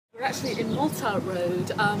We're actually in Malta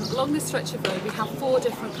Road. Along this stretch of road we have 4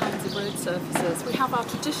 different kinds of road surfaces. We have our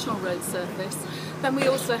traditional road surface, then we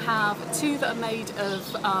also have 2 that are made of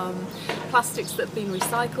plastics that have been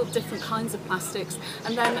recycled, different kinds of plastics,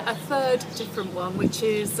 and then a 3rd different one which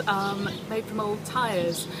is made from old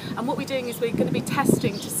tyres. And what we're doing is we're going to be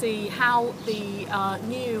testing to see how the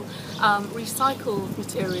new recycled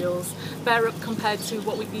materials bear up compared to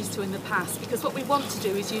what we've used to in the past, because what we want to do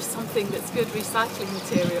is use something that's good recycled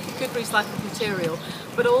material,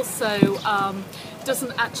 but also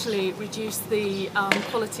doesn't actually reduce the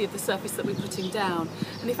quality of the surface that we're putting down.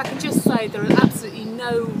 And if I can just say, there are absolutely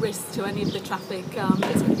no risk to any of the traffic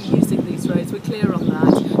that's going to be using these roads. We're clear on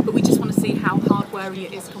that, but we just want to see how hard wearing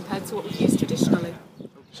it is compared to what we've used traditionally.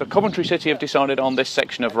 So Coventry City have decided on this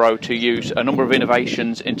section of road to use a number of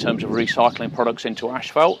innovations in terms of recycling products into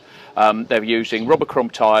asphalt. They're using rubber crumb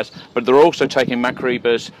tyres, but they're also taking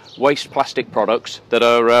Macreba's waste plastic products that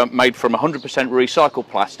are made from 100% recycled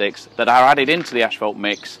plastics that are added into the asphalt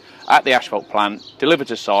mix at the asphalt plant, delivered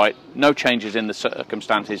to site, no changes in the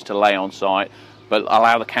circumstances to lay on site, but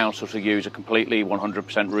allow the council to use a completely 100%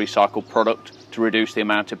 recycled product to reduce the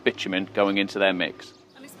amount of bitumen going into their mix.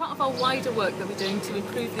 Part of our wider work that we're doing to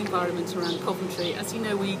improve the environment around Coventry. As you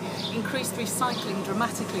know, we increased recycling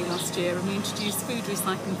dramatically last year and we introduced food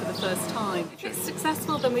recycling for the first time. If it's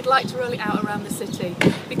successful, then we'd like to roll it out around the city,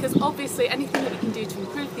 because obviously anything that we can do to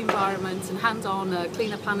improve the environment and hand on a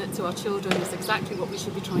cleaner planet to our children is exactly what we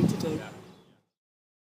should be trying to do.